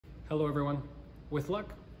Hello everyone. With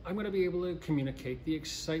luck, I'm going to be able to communicate the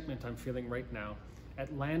excitement I'm feeling right now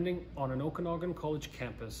at landing on an Okanagan College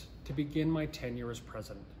campus to begin my tenure as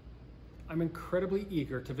president. I'm incredibly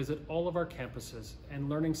eager to visit all of our campuses and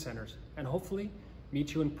learning centers and hopefully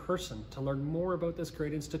meet you in person to learn more about this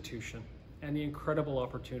great institution and the incredible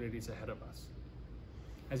opportunities ahead of us.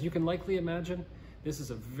 As you can likely imagine, this is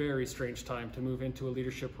a very strange time to move into a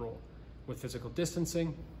leadership role with physical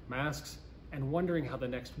distancing, masks, and wondering how the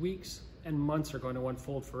next weeks and months are going to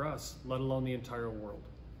unfold for us, let alone the entire world.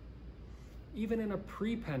 Even in a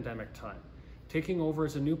pre-pandemic time, taking over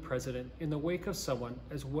as a new president in the wake of someone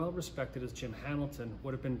as well respected as Jim Hamilton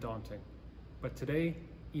would have been daunting, but today,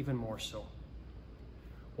 even more so.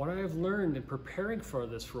 What I have learned in preparing for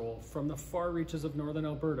this role from the far reaches of Northern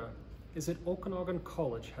Alberta is that Okanagan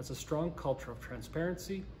College has a strong culture of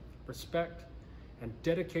transparency, respect, and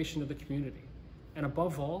dedication to the community, and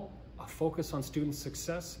above all, a focus on student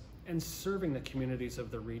success and serving the communities of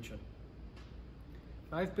the region.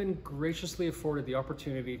 I've been graciously afforded the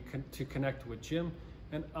opportunity to connect with Jim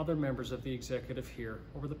and other members of the executive here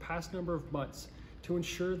over the past number of months to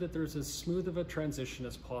ensure that there's as smooth of a transition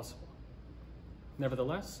as possible.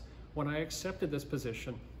 Nevertheless, when I accepted this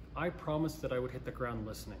position, I promised that I would hit the ground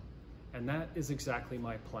listening, and that is exactly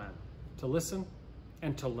my plan, to listen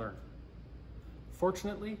and to learn.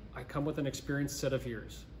 Fortunately, I come with an experienced set of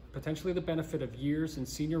years, potentially the benefit of years in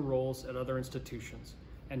senior roles at other institutions,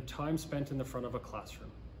 and time spent in the front of a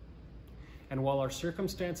classroom. And while our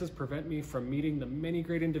circumstances prevent me from meeting the many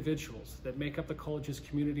great individuals that make up the college's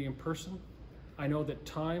community in person, I know that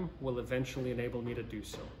time will eventually enable me to do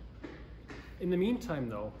so. In the meantime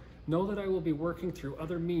though, know that I will be working through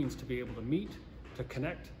other means to be able to meet, to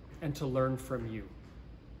connect, and to learn from you.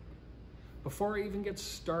 Before I even get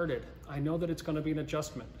started, I know that it's going to be an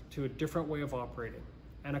adjustment to a different way of operating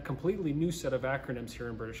and a completely new set of acronyms here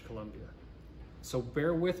in British Columbia. So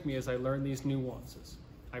bear with me as I learn these nuances.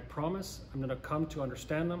 I promise I'm going to come to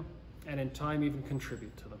understand them and in time even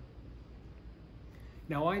contribute to them.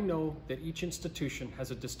 Now I know that each institution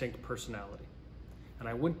has a distinct personality, and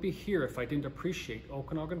I wouldn't be here if I didn't appreciate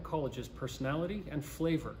Okanagan College's personality and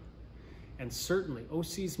flavor. And certainly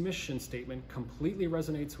OC's mission statement completely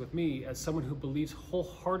resonates with me as someone who believes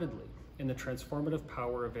wholeheartedly in the transformative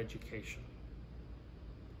power of education.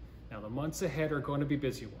 Now the months ahead are going to be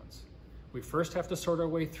busy ones. We first have to sort our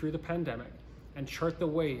way through the pandemic and chart the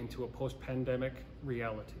way into a post-pandemic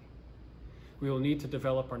reality. We will need to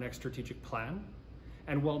develop our next strategic plan,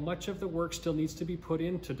 and while much of the work still needs to be put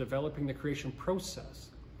into developing the creation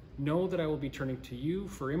process, know that I will be turning to you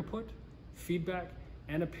for input, feedback,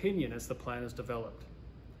 and opinion as the plan is developed.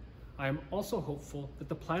 I am also hopeful that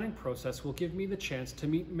the planning process will give me the chance to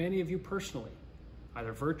meet many of you personally,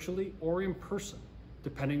 either virtually or in person,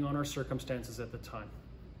 depending on our circumstances at the time.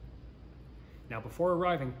 Now, before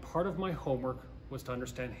arriving, part of my homework was to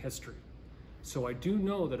understand history. So I do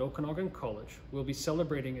know that Okanagan College will be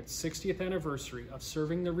celebrating its 60th anniversary of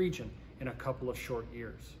serving the region in a couple of short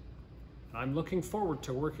years. And I'm looking forward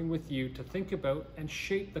to working with you to think about and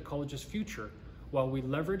shape the college's future while we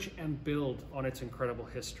leverage and build on its incredible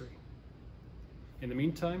history. In the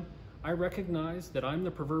meantime, I recognize that I'm the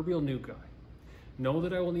proverbial new guy. Know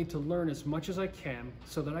that I will need to learn as much as I can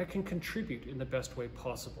so that I can contribute in the best way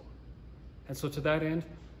possible. And so to that end,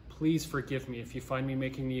 please forgive me if you find me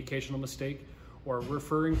making the occasional mistake or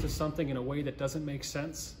referring to something in a way that doesn't make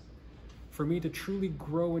sense. For me to truly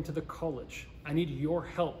grow into the college, I need your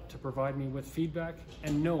help to provide me with feedback,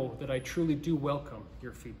 and know that I truly do welcome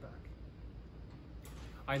your feedback.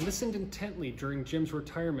 I listened intently during Jim's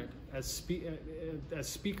retirement as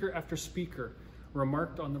speaker after speaker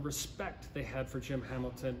remarked on the respect they had for Jim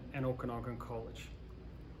Hamilton and Okanagan College.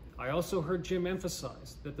 I also heard Jim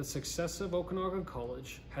emphasize that the success of Okanagan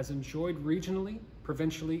College has enjoyed regionally,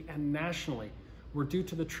 provincially, and nationally were due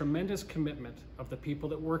to the tremendous commitment of the people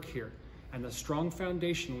that work here and the strong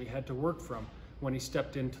foundation we had to work from when he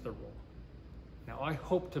stepped into the role. Now I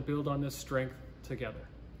hope to build on this strength together.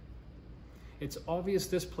 It's obvious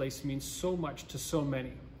this place means so much to so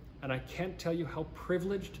many, and I can't tell you how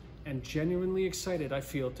privileged and genuinely excited I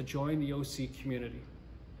feel to join the OC community.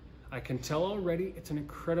 I can tell already it's an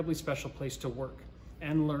incredibly special place to work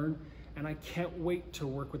and learn, and I can't wait to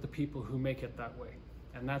work with the people who make it that way,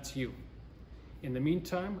 and that's you. In the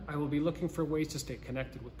meantime, I will be looking for ways to stay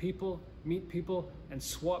connected with people, meet people, and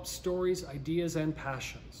swap stories, ideas, and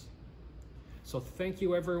passions. So thank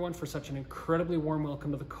you everyone for such an incredibly warm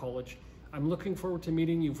welcome to the college. I'm looking forward to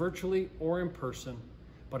meeting you virtually or in person,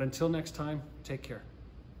 but until next time, take care.